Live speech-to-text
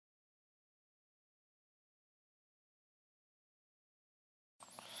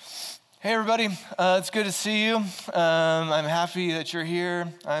Hey everybody, it's good to see you. I'm happy that you're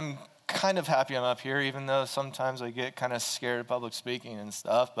here. I'm kind of happy I'm up here, even though sometimes I get kind of scared of public speaking and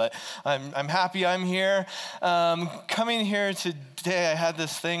stuff, but I'm happy I'm here. Coming here today, I had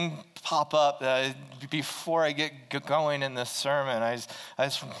this thing pop up before I get going in this sermon. I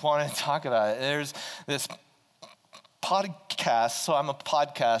just want to talk about it. There's this podcast, so I'm a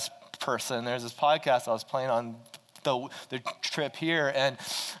podcast person. There's this podcast I was playing on the trip here, and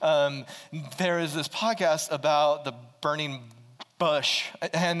there is this podcast about the burning bush,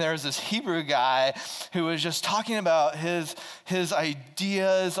 and there's this Hebrew guy who was just talking about his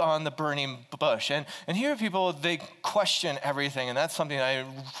ideas on the burning bush, and here people, they question everything, and that's something I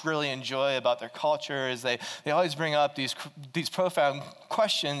really enjoy about their culture, is they always bring up these profound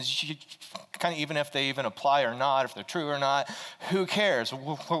questions, kind of even if they even apply or not, if they're true or not, who cares?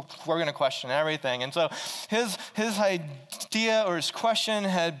 We're going to question everything. And so his idea or his question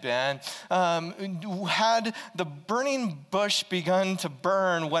had been, had the burning bush begun to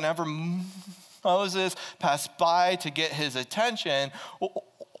burn whenever Moses passed by to get his attention,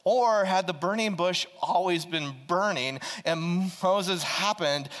 or had the burning bush always been burning and Moses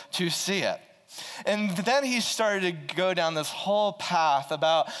happened to see it? And then he started to go down this whole path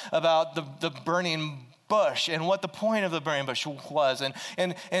about the burning bush and what the point of the burning bush was,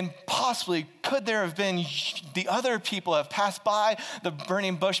 and possibly could there have been the other people have passed by the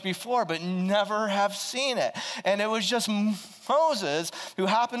burning bush before but never have seen it, and it was just Moses who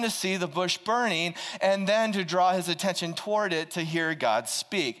happened to see the bush burning and then to draw his attention toward it to hear God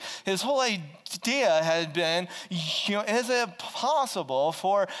speak. His whole idea had been, is it possible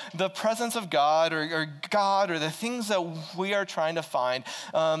for the presence of God or God or the things that we are trying to find,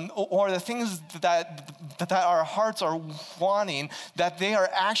 or the things that our hearts are wanting, that they are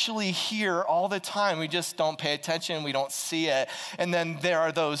actually here all the time? We just don't pay attention, we don't see it. And then there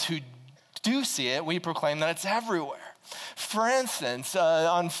are those who do see it. We proclaim that it's everywhere. For instance,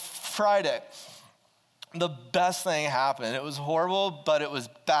 on Friday, the best thing happened. It was horrible, but it was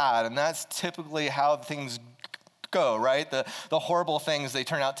bad. And that's typically how things go, right? The horrible things, they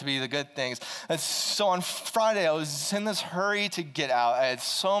turn out to be the good things. And so on Friday, I was in this hurry to get out. I had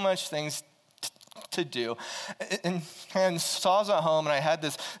so much things to do. And so I was at home, and I had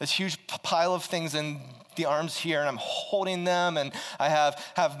this huge pile of things in the arms here, and I'm holding them, and I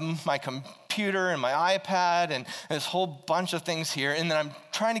have my computer and my iPad and this whole bunch of things here, and then I'm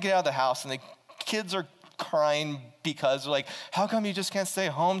trying to get out of the house, and the kids are crying because they're like, how come you just can't stay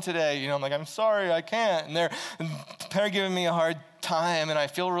home today? I'm like, I'm sorry, I can't. And they're giving me a hard time, and I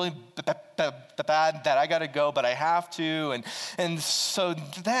feel really bad that I got to go, but I have to. And so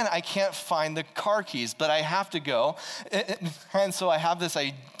then I can't find the car keys, but I have to go. And so I have this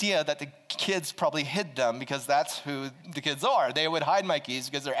idea that the kids probably hid them, because that's who the kids are. They would hide my keys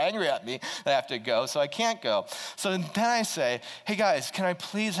because they're angry at me that I have to go, so I can't go. So then I say, hey guys, can I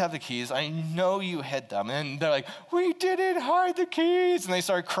please have the keys? I know you hid them. And they're like, we didn't hide the keys. And they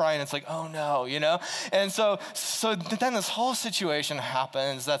start crying. It's like, oh no, And so then this whole situation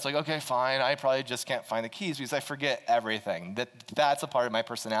happens. That's like, okay, fine. I probably just can't find the keys because I forget everything. That's a part of my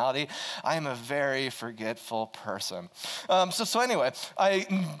personality. I am a very forgetful person. So anyway, I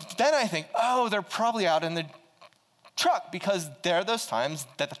think, oh, they're probably out in the truck, because there are those times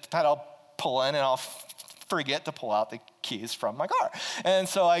that I'll pull in and I'll forget to pull out the keys from my car. And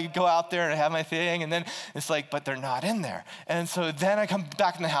so I go out there and I have my thing, and then it's like, but they're not in there. And so then I come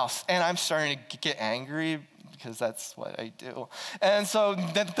back in the house and I'm starting to get angry, because that's what I do. And so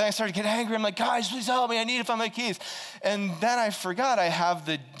then I started to get angry. I'm like, guys, please help me. I need to find my keys. And then I forgot I have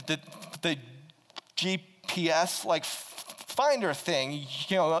the GPS finder thing,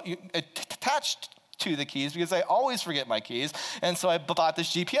 attached to the keys, because I always forget my keys. And so I bought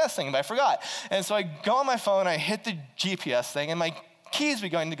this GPS thing, but I forgot. And so I go on my phone, I hit the GPS thing, and my keys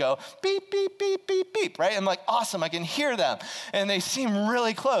begin to go beep, beep, beep, beep, beep, right? I'm like, awesome, I can hear them. And they seem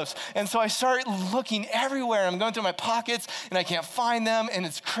really close. And so I start looking everywhere. I'm going through my pockets, and I can't find them, and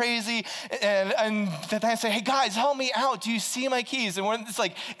it's crazy. And then I say, hey guys, help me out. Do you see my keys? And it's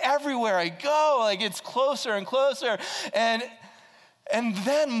like everywhere I go, like it's closer and closer. And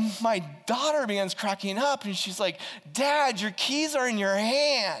then my daughter begins cracking up, and she's like, Dad, your keys are in your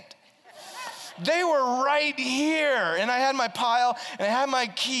hand. They were right here. And I had my pile, and I had my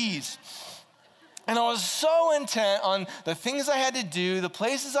keys. And I was so intent on the things I had to do, the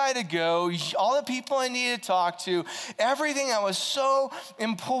places I had to go, all the people I needed to talk to, everything that was so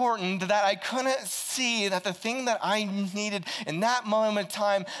important that I couldn't see that the thing that I needed in that moment of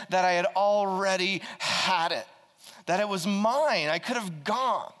time, that I had already had it, that it was mine. I could have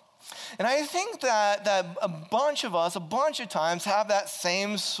gone. And I think that a bunch of us, a bunch of times, have that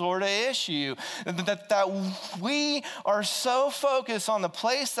same sort of issue, that we are so focused on the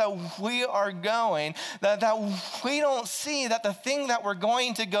place that we are going, that we don't see that the thing that we're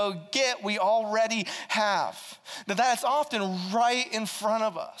going to go get, we already have. That's often right in front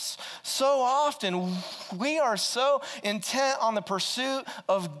of us. So often, we are so intent on the pursuit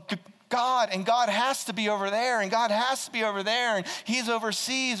of God, and God has to be over there, and God has to be over there, and he's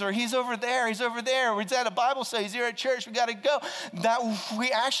overseas, or he's over there, we're at a Bible study, he's here at church, we got to go, that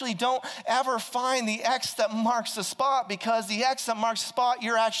we actually don't ever find the X that marks the spot, because the X that marks the spot,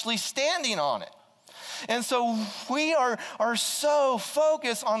 you're actually standing on it. And so we are so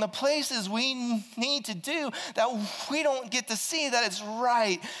focused on the places we need to do that we don't get to see that it's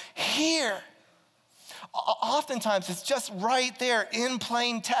right here. Oftentimes, it's just right there in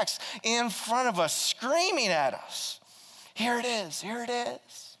plain text in front of us, screaming at us. Here it is, here it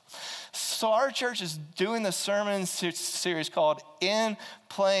is. So our church is doing the sermon series called In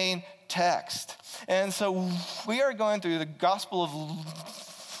Plain Text. And so we are going through the Gospel of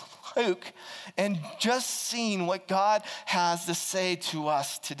Luke and just seeing what God has to say to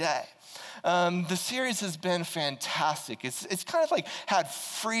us today. The series has been fantastic. It's kind of like had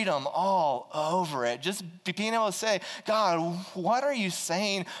freedom all over it. Just being able to say, God, what are you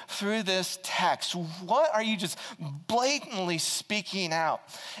saying through this text? What are you just blatantly speaking out?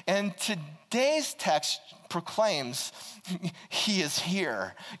 And today's text proclaims, he is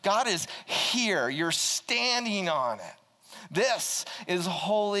here. God is here. You're standing on it. This is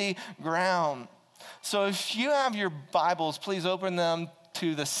holy ground. So if you have your Bibles, please open them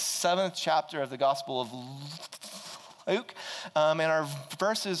to the 7th chapter of the Gospel of Luke. And our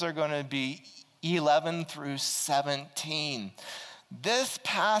verses are going to be 11 through 17. This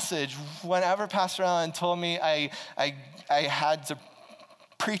passage, whenever Pastor Allen told me I had to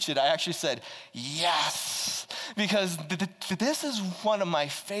preach it, I actually said, yes, because this is one of my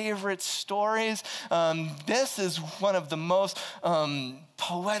favorite stories. This is one of the most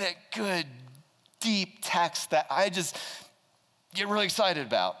poetic, good, deep texts that I just get really excited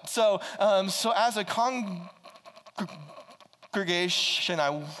about. So as a congregation, I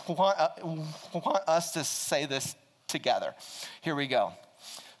want us to say this together. Here we go.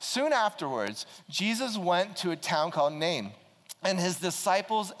 Soon afterwards, Jesus went to a town called Nain, and his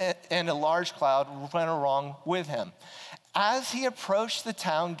disciples and a large crowd went along with him. As he approached the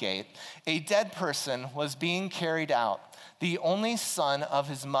town gate, a dead person was being carried out, the only son of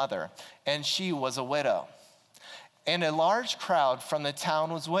his mother, and she was a widow. And a large crowd from the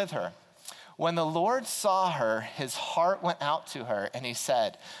town was with her. When the Lord saw her, his heart went out to her, and he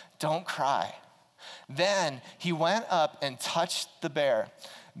said, "Don't cry." Then he went up and touched the bear.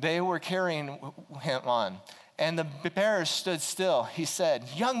 They were carrying him on, and the bear stood still. He said,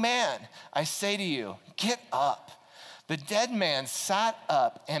 "Young man, I say to you, get up." The dead man sat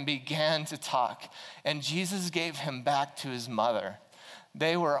up and began to talk, and Jesus gave him back to his mother.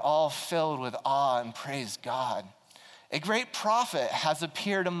 They were all filled with awe and praised God. "A great prophet has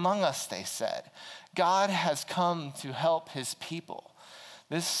appeared among us," they said. "God has come to help his people."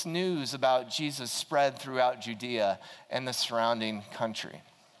 This news about Jesus spread throughout Judea and the surrounding country.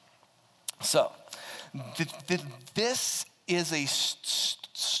 So, this is a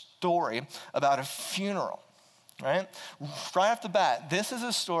story about a funeral. Right off the bat, this is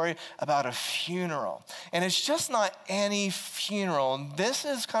a story about a funeral. And it's just not any funeral. This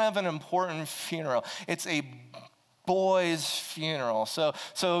is kind of an important funeral. It's a boy's funeral. So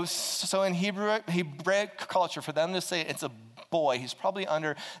in Hebraic culture, for them to say it's a boy, he's probably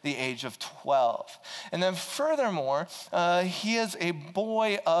under the age of 12. And then furthermore, he is a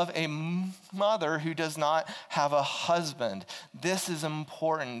boy of a mother who does not have a husband. This is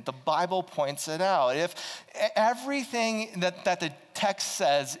important. The Bible points it out. If everything that the text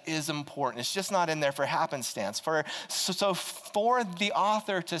says is important, it's just not in there for happenstance. So for the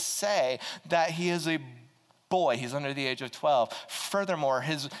author to say that he is a boy, he's under the age of 12. Furthermore,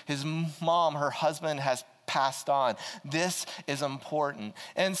 his mom, her husband, has passed on. This is important.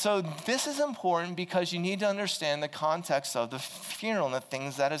 And so this is important because you need to understand the context of the funeral and the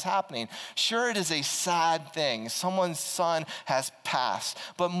things that is happening. Sure, it is a sad thing. Someone's son has passed.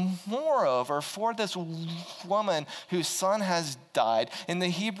 But moreover, for this woman whose son has died, in the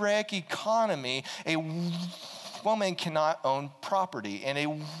Hebraic economy, a woman cannot own property, and a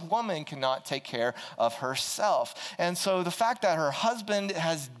woman cannot take care of herself. And so the fact that her husband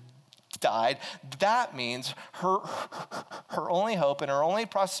has died, that means her only hope and her only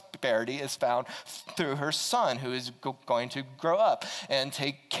prosperity is found through her son, who is going to grow up and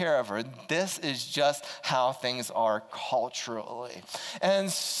take care of her. This is just how things are culturally.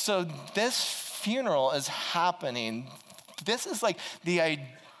 And so this funeral is happening. This is like the idea,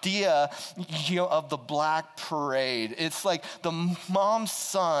 of the Black Parade. It's like the mom's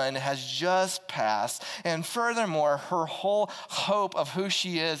son has just passed, and furthermore, her whole hope of who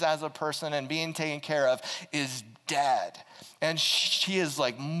she is as a person and being taken care of is dead. And she is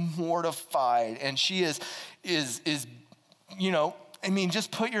like mortified, and she is just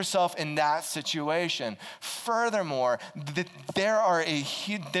put yourself in that situation. Furthermore,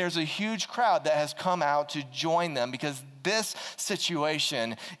 there's a huge crowd that has come out to join them because this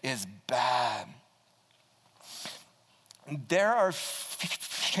situation is bad. There are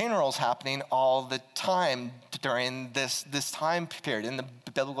funerals happening all the time during this time period, in the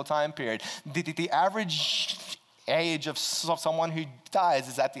biblical time period. The average age of someone who dies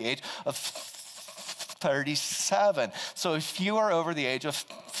is at the age of 37. So if you are over the age of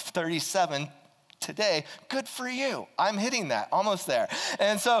 37 today, good for you. I'm hitting that, almost there.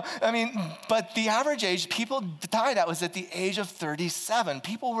 And so, but the average age people died at was at the age of 37.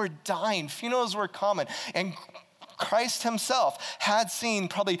 People were dying, funerals were common, and Christ himself had seen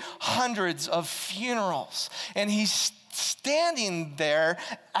probably hundreds of funerals, and he's standing there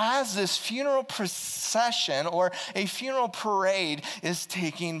as this funeral procession or a funeral parade is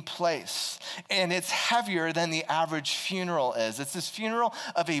taking place. And it's heavier than the average funeral is. It's this funeral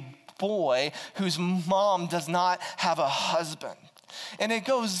of a boy whose mom does not have a husband. And it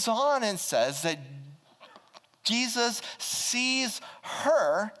goes on and says that Jesus sees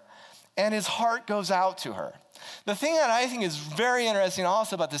her and his heart goes out to her. The thing that I think is very interesting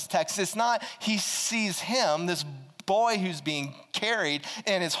also about this text is not he sees him, this boy who's being carried,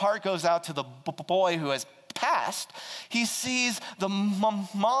 and his heart goes out to the boy who has passed. He sees the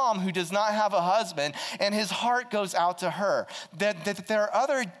mom who does not have a husband, and his heart goes out to her. That there are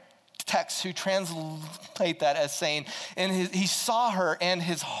other texts who translate that as saying, and he saw her and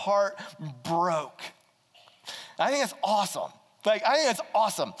his heart broke. I think that's awesome. I think that's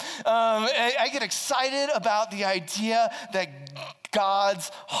awesome. I get excited about the idea that God's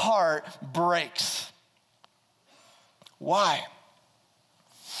heart breaks. Why?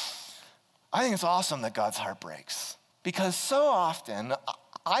 I think it's awesome that God's heart breaks, because so often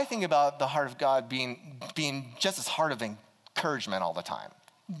I think about the heart of God being just this heart of encouragement all the time.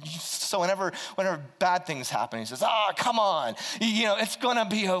 So whenever bad things happen, he says, come on, it's gonna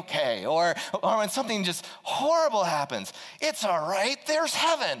be okay. Or when something just horrible happens, it's all right, there's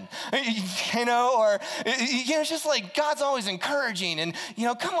heaven. Or it's just like God's always encouraging and,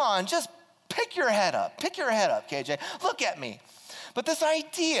 come on, just pick your head up, KJ, look at me. But this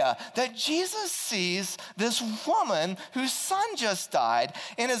idea that Jesus sees this woman whose son just died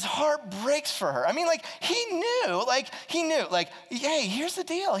and his heart breaks for her. He knew, hey, here's the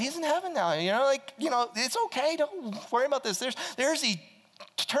deal. He's in heaven now, it's okay. Don't worry about this. There's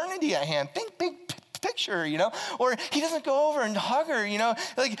eternity at hand. Think big picture, or he doesn't go over and hug her,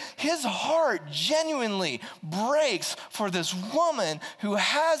 his heart genuinely breaks for this woman who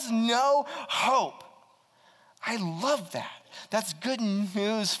has no hope. I love that. That's good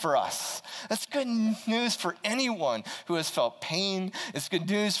news for us. That's good news for anyone who has felt pain. It's good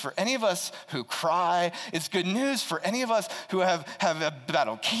news for any of us who cry. It's good news for any of us who have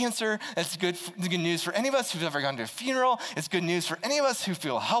battled cancer. It's good news for any of us who've ever gone to a funeral. It's good news for any of us who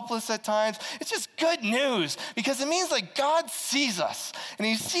feel helpless at times. It's just good news because it means God sees us and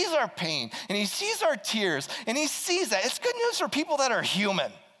he sees our pain and he sees our tears and he sees that. It's good news for people that are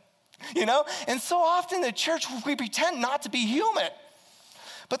human. And so often the church, we pretend not to be human.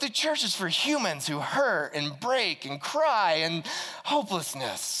 But the church is for humans who hurt and break and cry and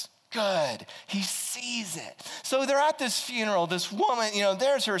hopelessness. Good. He sees it. So they're at this funeral. This woman,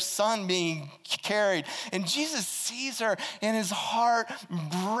 there's her son being carried. And Jesus sees her and his heart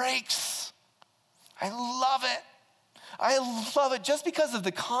breaks. I love it. I love it just because of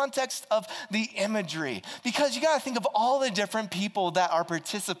the context of the imagery. Because you got to think of all the different people that are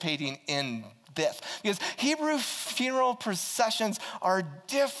participating in this. Because Hebrew funeral processions are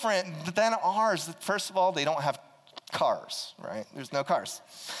different than ours. First of all, they don't have cars, right? There's no cars.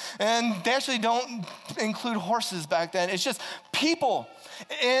 And they actually don't include horses back then. It's just people.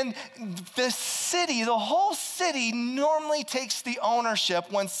 And the whole city normally takes the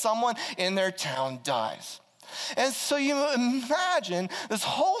ownership when someone in their town dies. And so you imagine this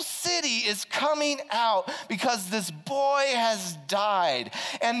whole city is coming out because this boy has died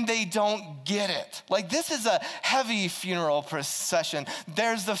and they don't get it. Like, this is a heavy funeral procession.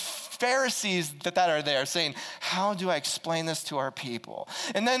 There's the Pharisees that are there saying, how do I explain this to our people?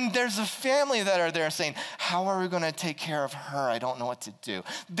 And then there's a family that are there saying, how are we going to take care of her? I don't know what to do.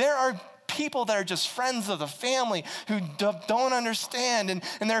 There are people that are just friends of the family who don't understand.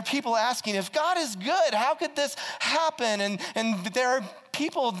 And there are people asking, if God is good, how could this happen? And there are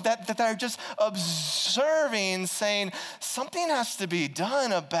people that are just observing, saying, something has to be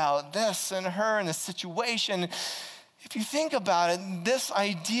done about this and her and the situation. If you think about it, this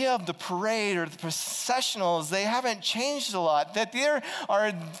idea of the parade or the processionals, they haven't changed a lot. That there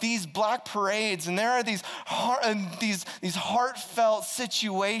are these black parades and there are these heartfelt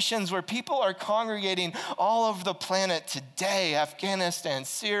situations where people are congregating all over the planet today. Afghanistan,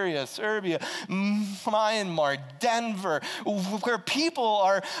 Syria, Serbia, Myanmar, Denver, where people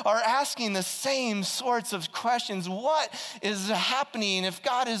are asking the same sorts of questions. What is happening? If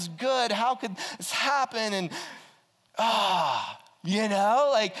God is good, how could this happen? And you know,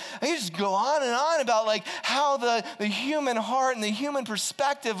 like, I can just go on and on about like how the human heart and the human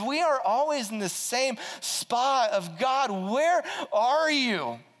perspective, we are always in the same spot of, God, where are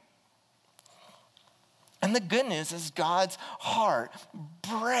you? And the good news is God's heart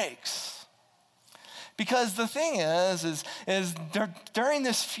breaks. Because the thing is during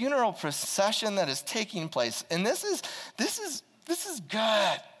this funeral procession that is taking place, and this is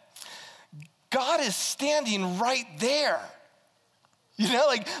good. God is standing right there. You know,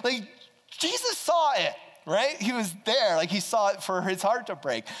 like Jesus saw it, right? He was there, like he saw it for his heart to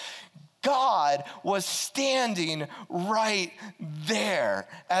break. God was standing right there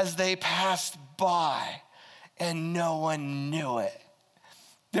as they passed by, and no one knew it.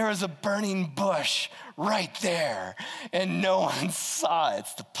 There was a burning bush right there, and no one saw it.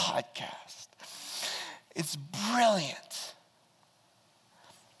 It's the podcast. It's brilliant.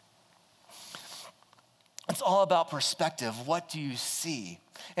 It's all about perspective. What do you see?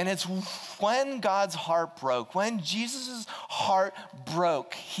 And it's when God's heart broke, when Jesus' heart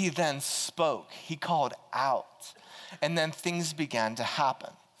broke, he then spoke. He called out. And then things began to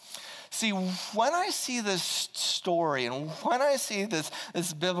happen. See, when I see this story and when I see this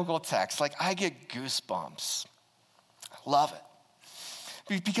biblical text, like, I get goosebumps. I love it.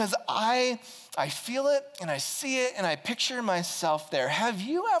 Because I feel it and I see it and I picture myself there. Have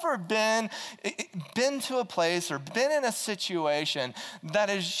you ever been to a place or been in a situation that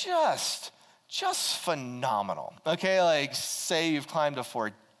is just phenomenal? Okay, like, say you've climbed a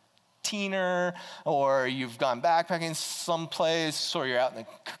 14er, or you've gone backpacking someplace, or you're out in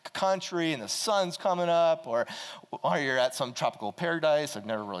the country and the sun's coming up, or you're at some tropical paradise. I've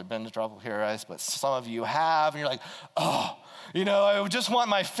never really been to tropical paradise, but some of you have, and you're like, oh, you know, I just want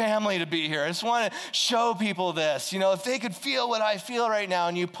my family to be here. I just want to show people this. You know, if they could feel what I feel right now,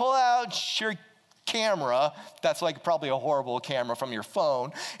 and you pull out your camera, that's like probably a horrible camera from your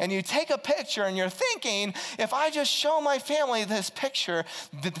phone, and you take a picture and you're thinking, if I just show my family this picture,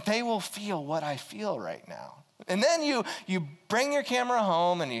 that they will feel what I feel right now. And then you bring your camera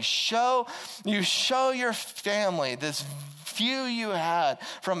home and you show your family this view you had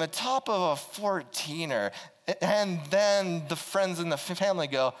from the top of a 14er, and then the friends in the family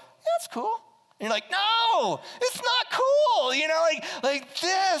go, yeah, that's cool. And you're like, no, it's not cool. You know, like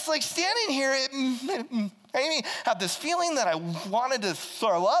this, like standing here, it made me have this feeling that I wanted to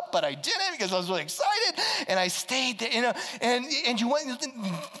throw up, but I didn't because I was really excited. And I stayed there, you know, and you went,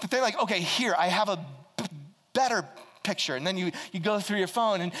 they're like, okay, here, I have a better picture. And then you go through your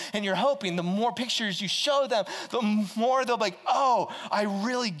phone and you're hoping the more pictures you show them, the more they'll be like, oh, I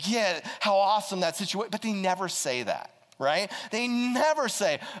really get how awesome that situation, but they never say that. Right? They never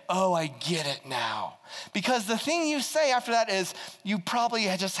say, oh, I get it now. Because the thing you say after that is, you probably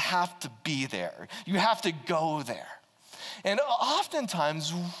just have to be there. You have to go there. And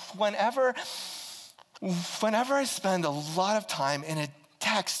oftentimes, whenever I spend a lot of time in a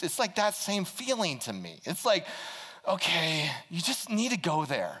text, it's like that same feeling to me. It's like, okay, you just need to go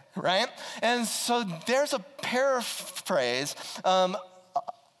there, right? And so there's a paraphrase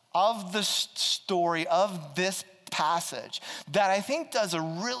of the story of this passage that I think does a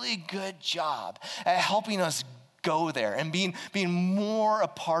really good job at helping us go there and being more a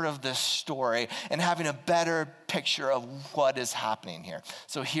part of this story and having a better picture of what is happening here.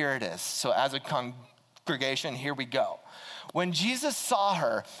 So here it is. So as a congregation, here we go. When Jesus saw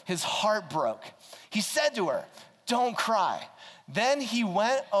her, his heart broke. He said to her, "Don't cry." Then he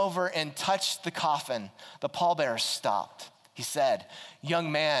went over and touched the coffin. The pallbearer stopped. He said,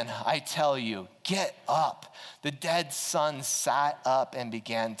 "Young man, I tell you, get up." The dead son sat up and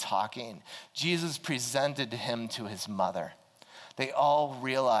began talking. Jesus presented him to his mother. They all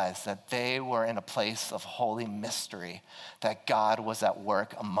realized that they were in a place of holy mystery, that God was at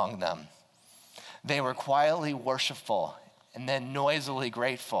work among them. They were quietly worshipful and then noisily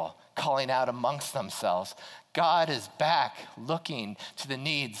grateful, calling out amongst themselves, "God is back, looking to the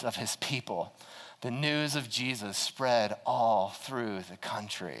needs of his people." The news of Jesus spread all through the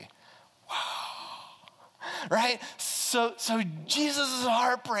country. Wow. Right? So Jesus'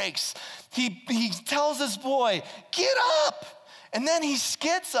 heart breaks. He tells this boy, "Get up." And then he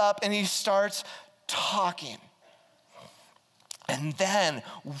gets up and he starts talking. And then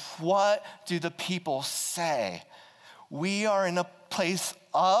what do the people say? We are in a place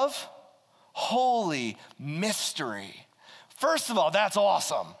of holy mystery. First of all, that's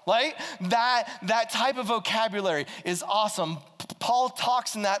awesome. Like that type of vocabulary is awesome. Paul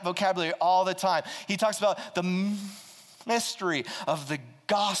talks in that vocabulary all the time. He talks about the mystery of the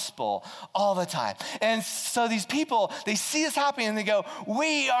gospel all the time. And so these people, they see this happening and they go,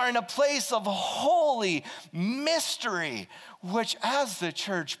 we are in a place of holy mystery, which as the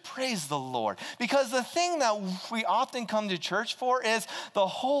church, praise the Lord. Because the thing that we often come to church for is the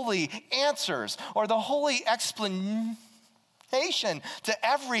holy answers or the holy explanation to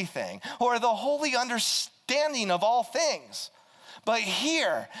everything or the holy understanding of all things. But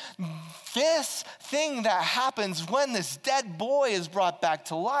here, this thing that happens when this dead boy is brought back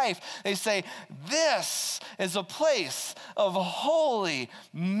to life, they say, this is a place of holy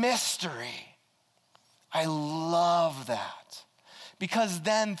mystery. I love that because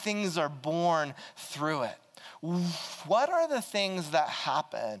then things are born through it. What are the things that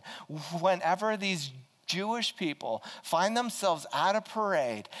happen whenever these Jewish people find themselves at a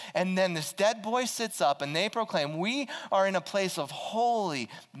parade and then this dead boy sits up and they proclaim, we are in a place of holy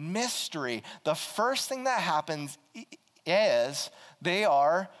mystery? The first thing that happens is they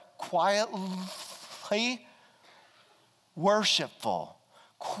are quietly worshipful.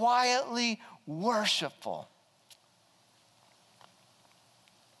 Quietly worshipful.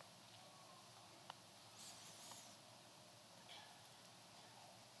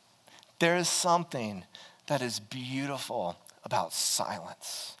 There is something that is beautiful about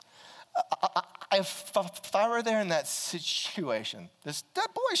silence. If I were there in that situation, this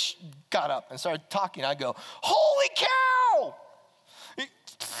dead boy got up and started talking, I'd go, holy cow!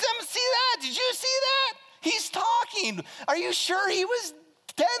 See that? Did you see that? He's talking. Are you sure he was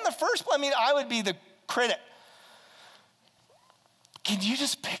dead in the first place? I mean, I would be the critic. Can you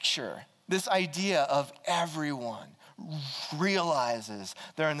just picture this idea of everyone realizes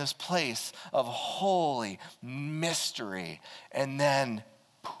they're in this place of holy mystery and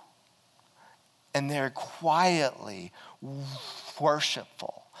they're quietly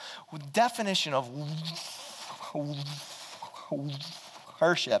worshipful. The definition of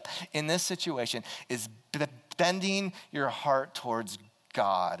worship in this situation is bending your heart towards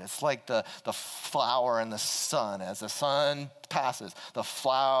God. It's like the flower and the sun. As the sun passes, the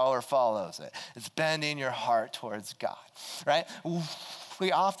flower follows it. It's bending your heart towards God, right?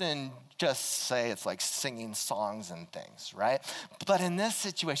 We often just say it's like singing songs and things, right? But in this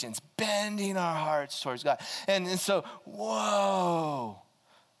situation, it's bending our hearts towards God. And so, whoa.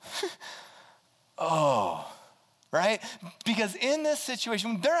 Oh. Right? Because in this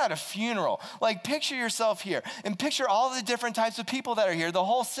situation, they're at a funeral. Like picture yourself here and picture all the different types of people that are here. The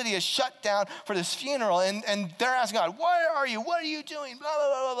whole city is shut down for this funeral and they're asking God, where are you? What are you doing? Blah, blah,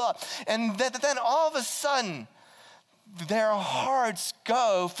 blah, blah, blah. And then all of a sudden, their hearts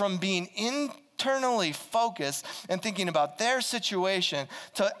go from being internally focused and thinking about their situation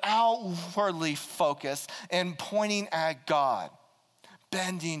to outwardly focused and pointing at God.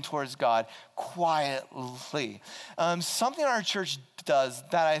 Bending towards God quietly. Something our church does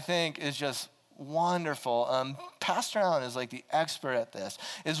that I think is just wonderful. Pastor Allen is like the expert at this,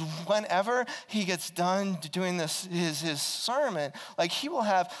 is whenever he gets done doing this, his sermon, like he will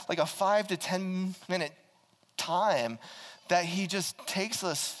have like a 5 to 10 minute time that he just takes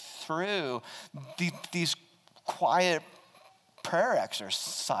us through these quiet prayer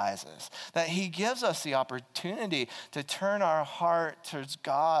exercises, that he gives us the opportunity to turn our heart towards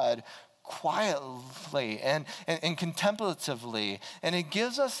God quietly and contemplatively. And it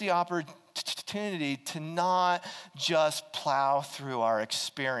gives us the opportunity to not just plow through our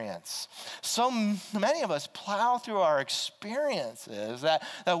experience. So many of us plow through our experiences that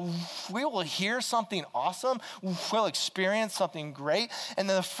we will hear something awesome, we'll experience something great, and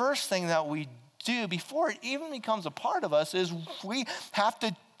then the first thing that we do before it even becomes a part of us is we have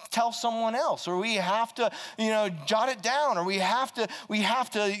to tell someone else, or we have to, jot it down, or we have to,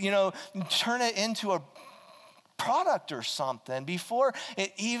 turn it into a product or something before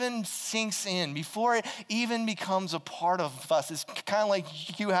it even sinks in, before it even becomes a part of us. It's kind of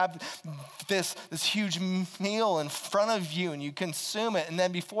like you have this huge meal in front of you and you consume it, and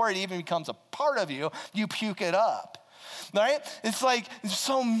then before it even becomes a part of you, you puke it up. Right? It's like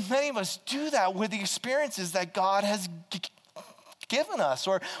so many of us do that with the experiences that God has given us,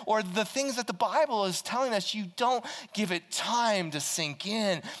 or the things that the Bible is telling us. You don't give it time to sink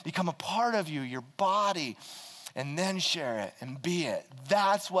in, become a part of you, your body, and then share it and be it.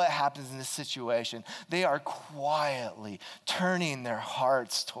 That's what happens in this situation. They are quietly turning their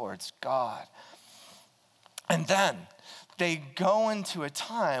hearts towards God. And then they go into a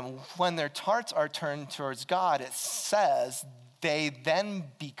time when their hearts are turned towards God. It says they then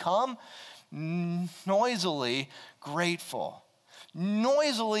become noisily grateful.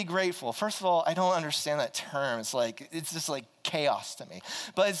 Noisily grateful. First of all, I don't understand that term. It's just like chaos to me.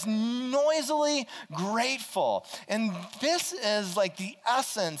 But it's noisily grateful. And this is like the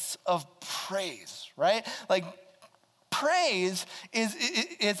essence of praise, right? Like praise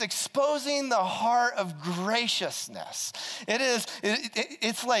is exposing the heart of graciousness.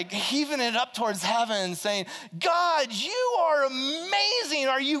 It's like heaving it up towards heaven and saying, God, you are amazing.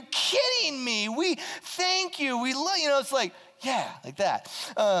 Are you kidding me? We thank you. We love, it's like, yeah, like that.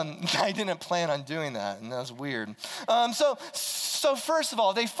 I didn't plan on doing that, and that was weird. So first of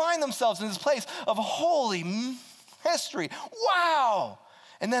all, they find themselves in this place of holy mystery. Wow!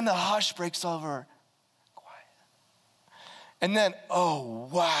 And then the hush breaks over. Quiet. And then, oh,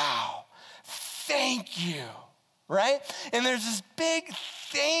 wow. Thank you, right? And there's this big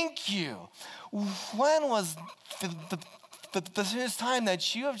thank you. When was the soonest time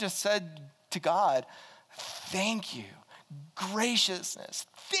that you have just said to God, thank you? Graciousness,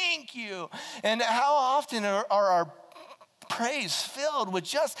 thank you. And how often are our praise filled with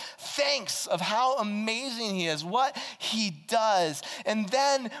just thanks of how amazing he is, what he does. And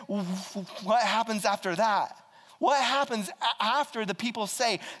then what happens after that? What happens after the people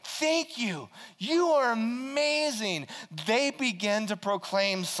say, thank you, you are amazing? They begin to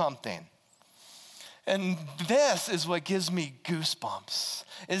proclaim something. And this is what gives me goosebumps,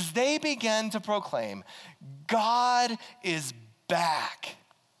 is they begin to proclaim, God is back.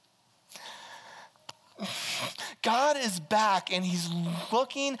 God is back, and he's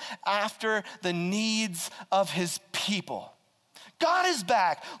looking after the needs of his people. God is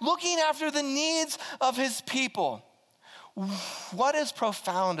back, looking after the needs of his people. What is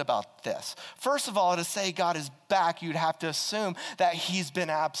profound about this? First of all, to say God is back, you'd have to assume that he's been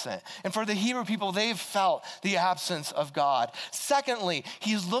absent. And for the Hebrew people, they've felt the absence of God. Secondly,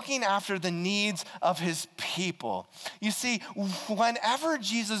 he's looking after the needs of his people. You see, whenever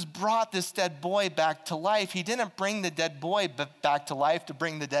Jesus brought this dead boy back to life, he didn't bring the dead boy back to life to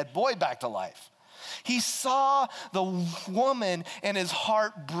bring the dead boy back to life. He saw the woman and his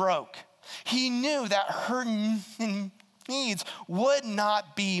heart broke. He knew that her needs would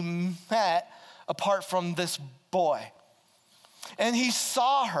not be met apart from this boy. And he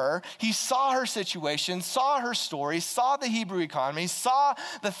saw her situation, saw her story, saw the Hebrew economy, saw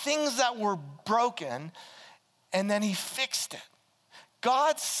the things that were broken, and then he fixed it.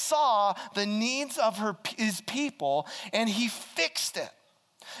 God saw the needs of his people, and he fixed it.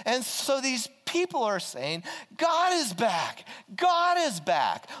 And so these people are saying, God is back. God is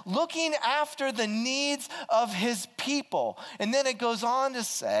back, looking after the needs of his people. And then it goes on to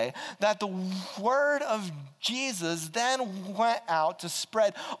say that the word of Jesus then went out to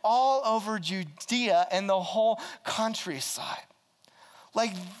spread all over Judea and the whole countryside.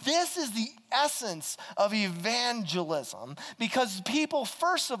 Like, this is the essence of evangelism, because people,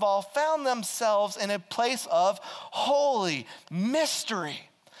 first of all, found themselves in a place of holy mystery.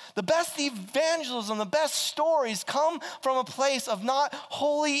 The best evangelism, the best stories come from a place of not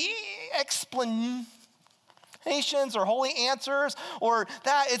holy explanations or holy answers or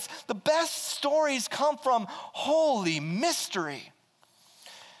that. It's the best stories come from holy mystery.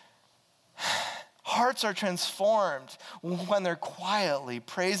 Hearts are transformed when they're quietly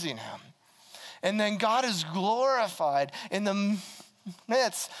praising him. And then God is glorified in the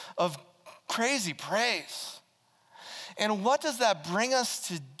midst of crazy praise. And what does that bring us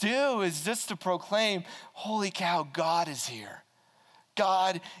to do is just to proclaim, holy cow, God is here.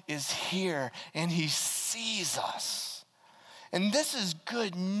 God is here, and he sees us. And this is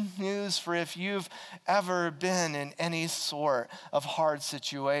good news for if you've ever been in any sort of hard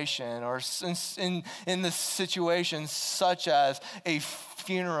situation, or in the situation such as a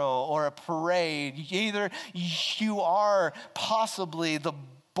funeral or a parade. Either you are possibly the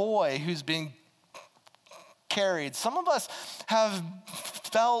boy who's been carried. Some of us have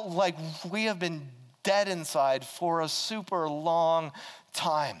felt like we have been dead inside for a super long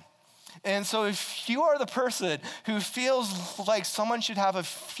time. And so if you are the person who feels like someone should have a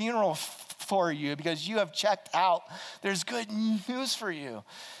funeral for you because you have checked out, there's good news for you.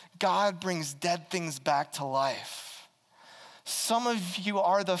 God brings dead things back to life. Some of you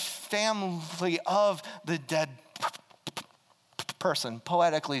are the family of the dead person,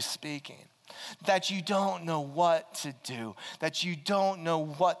 poetically speaking, that you don't know what to do, that you don't know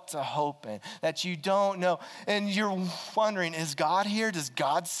what to hope in, that you don't know, and you're wondering, is God here? Does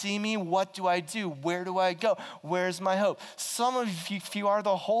God see me? What do I do? Where do I go? Where's my hope? Some of you are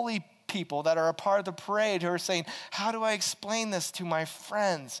the holy people that are a part of the parade who are saying, how do I explain this to my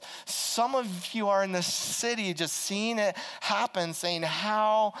friends? Some of you are in the city just seeing it happen, saying,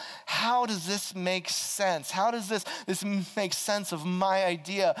 how does this make sense? How does this make sense of my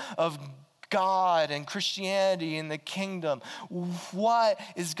idea of God and Christianity and the kingdom? What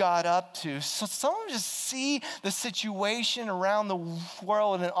is God up to? So some of us just see the situation around the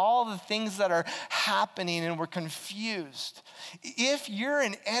world and all the things that are happening, and we're confused. If you're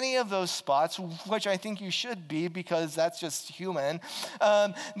in any of those spots, which I think you should be because that's just human,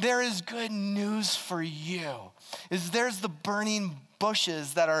 there is good news for you. There's the burning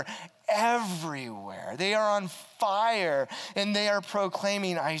bushes that are everywhere. They are on fire, and they are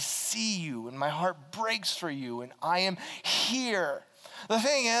proclaiming, I see you, and my heart breaks for you, and I am here. The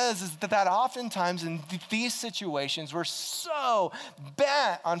thing is that oftentimes in these situations, we're so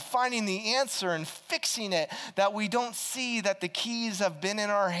bent on finding the answer and fixing it that we don't see that the keys have been in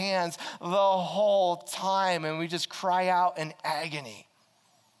our hands the whole time, and we just cry out in agony.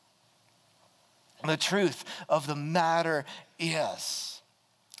 The truth of the matter is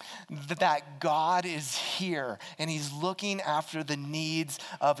that God is here and he's looking after the needs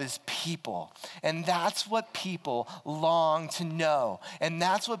of his people. And that's what people long to know. And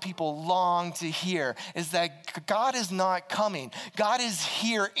that's what people long to hear, is that God is not coming. God is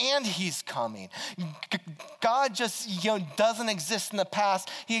here and he's coming. God just doesn't exist in the past.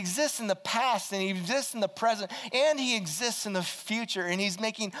 He exists in the past, and he exists in the present, and he exists in the future, and he's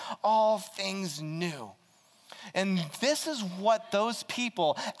making all things new. And this is what those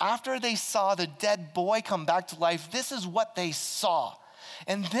people, after they saw the dead boy come back to life, this is what they saw.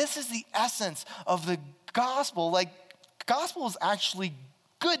 And this is the essence of the gospel. Like, gospel is actually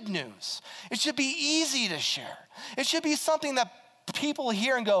good news. It should be easy to share. It should be something that people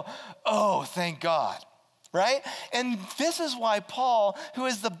hear and go, oh, thank God. Right? And this is why Paul, who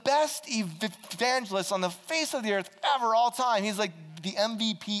is the best evangelist on the face of the earth ever, all time, he's like the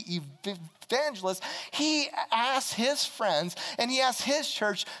MVP evangelist, he asked his friends and he asked his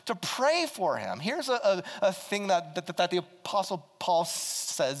church to pray for him. Here's a thing that the Apostle Paul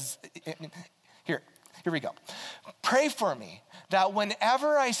says. Here we go. Pray for me that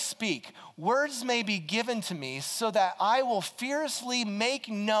whenever I speak, words may be given to me so that I will fiercely make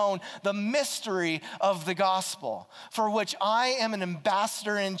known the mystery of the gospel, for which I am an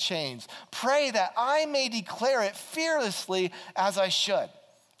ambassador in chains. Pray that I may declare it fearlessly as I should.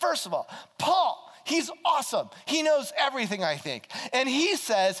 First of all, Paul, he's awesome. He knows everything, I think. And he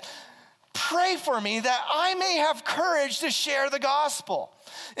says, pray for me that I may have courage to share the gospel.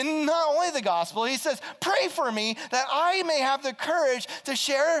 And not only the gospel, he says, pray for me that I may have the courage to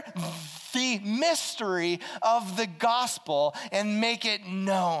share the mystery of the gospel and make it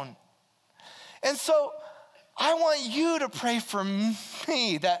known. And so I want you to pray for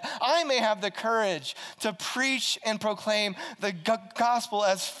me that I may have the courage to preach and proclaim the gospel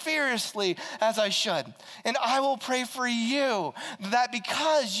as fiercely as I should. And I will pray for you that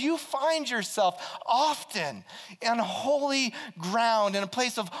because you find yourself often on holy ground, in a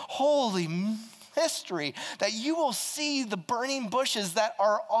place of holy mystery, that you will see the burning bushes that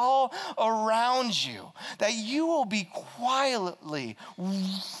are all around you, that you will be quietly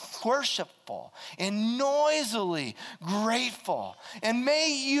worshipful and noisily grateful. And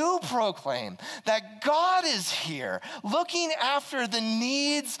may you proclaim that God is here looking after the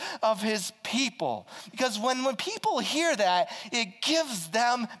needs of his people. Because when people hear that, it gives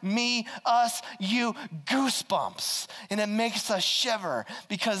them, me, us, you goosebumps. And it makes us shiver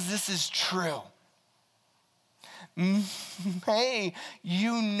because this is true. May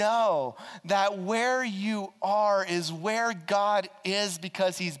you know that where you are is where God is,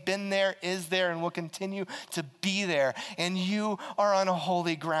 because he's been there, is there, and will continue to be there. And you are on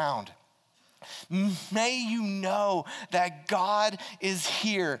holy ground. May you know that God is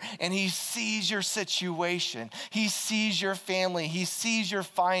here and he sees your situation. He sees your family. He sees your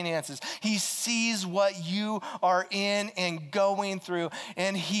finances. He sees what you are in and going through,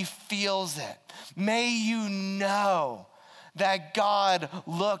 and he feels it. May you know that God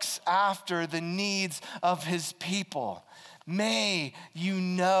looks after the needs of his people. May you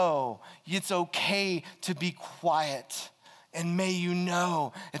know it's okay to be quiet. And may you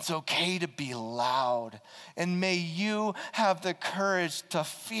know it's okay to be loud. And may you have the courage to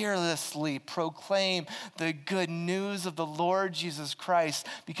fearlessly proclaim the good news of the Lord Jesus Christ,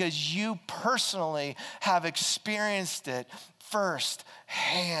 because you personally have experienced it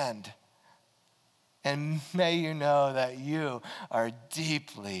firsthand. And may you know that you are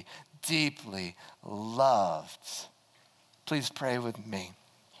deeply, deeply loved. Please pray with me.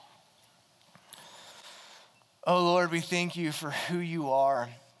 Oh Lord, we thank you for who you are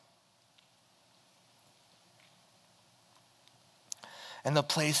and the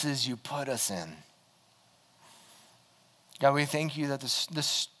places you put us in. God, we thank you that the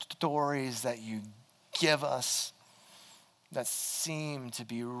stories that you give us that seem to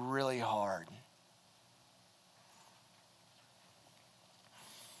be really hard,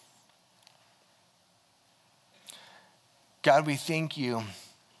 God, we thank you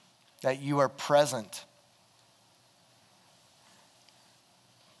that you are present,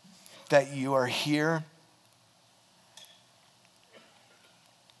 that you are here.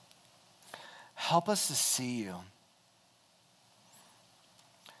 Help us to see you.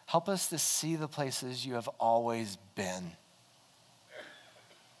 Help us to see the places you have always been.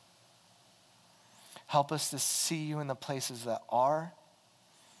 Help us to see you in the places that are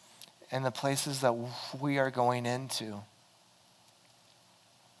and the places that we are going into.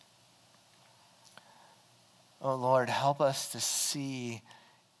 Oh Lord, help us to see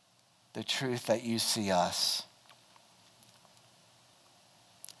the truth that you see us.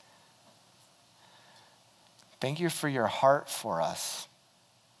 Thank you for your heart for us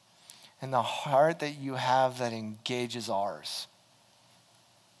and the heart that you have that engages ours.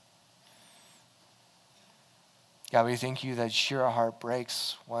 God, we thank you that your heart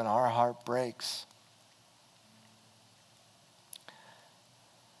breaks when our heart breaks.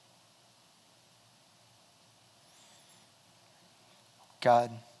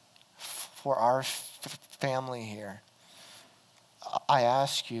 God, for our family here, I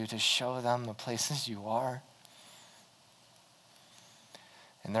ask you to show them the places you are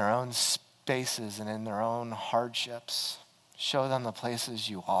in their own spaces and in their own hardships. Show them the places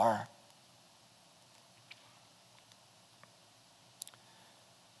you are.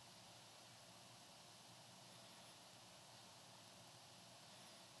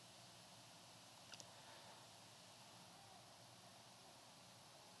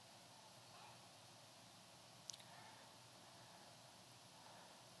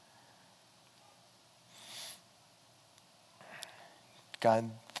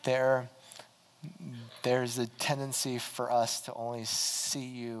 God, there's a tendency for us to only see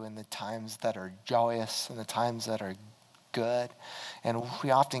you in the times that are joyous and the times that are good. And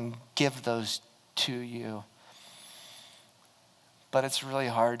we often give those to you. But it's really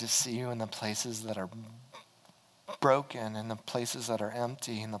hard to see you in the places that are broken, in the places that are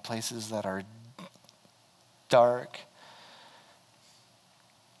empty, in the places that are dark.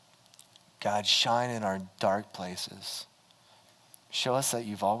 God, shine in our dark places. Show us that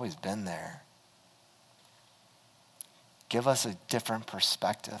you've always been there. Give us a different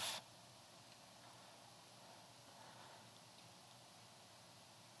perspective.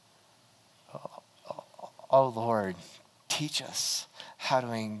 Oh Lord, teach us how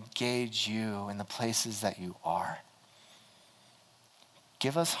to engage you in the places that you are.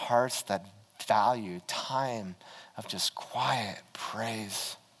 Give us hearts that value time of just quiet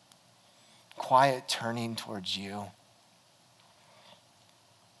praise, quiet turning towards you.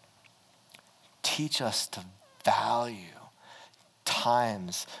 Teach us to value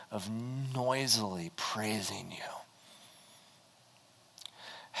times of noisily praising you.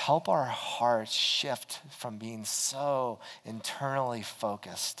 Help our hearts shift from being so internally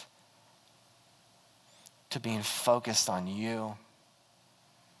focused to being focused on you.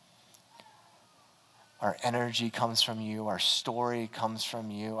 Our energy comes from you. Our story comes from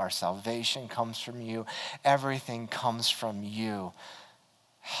you. Our salvation comes from you. Everything comes from you.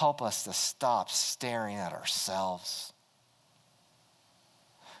 Help us to stop staring at ourselves.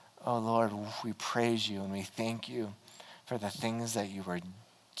 Oh Lord, we praise you and we thank you for the things that you are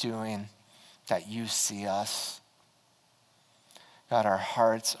doing, that you see us. God, our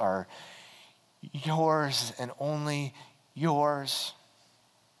hearts are yours and only yours.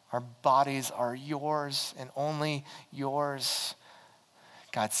 Our bodies are yours and only yours.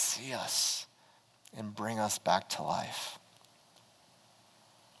 God, see us and bring us back to life.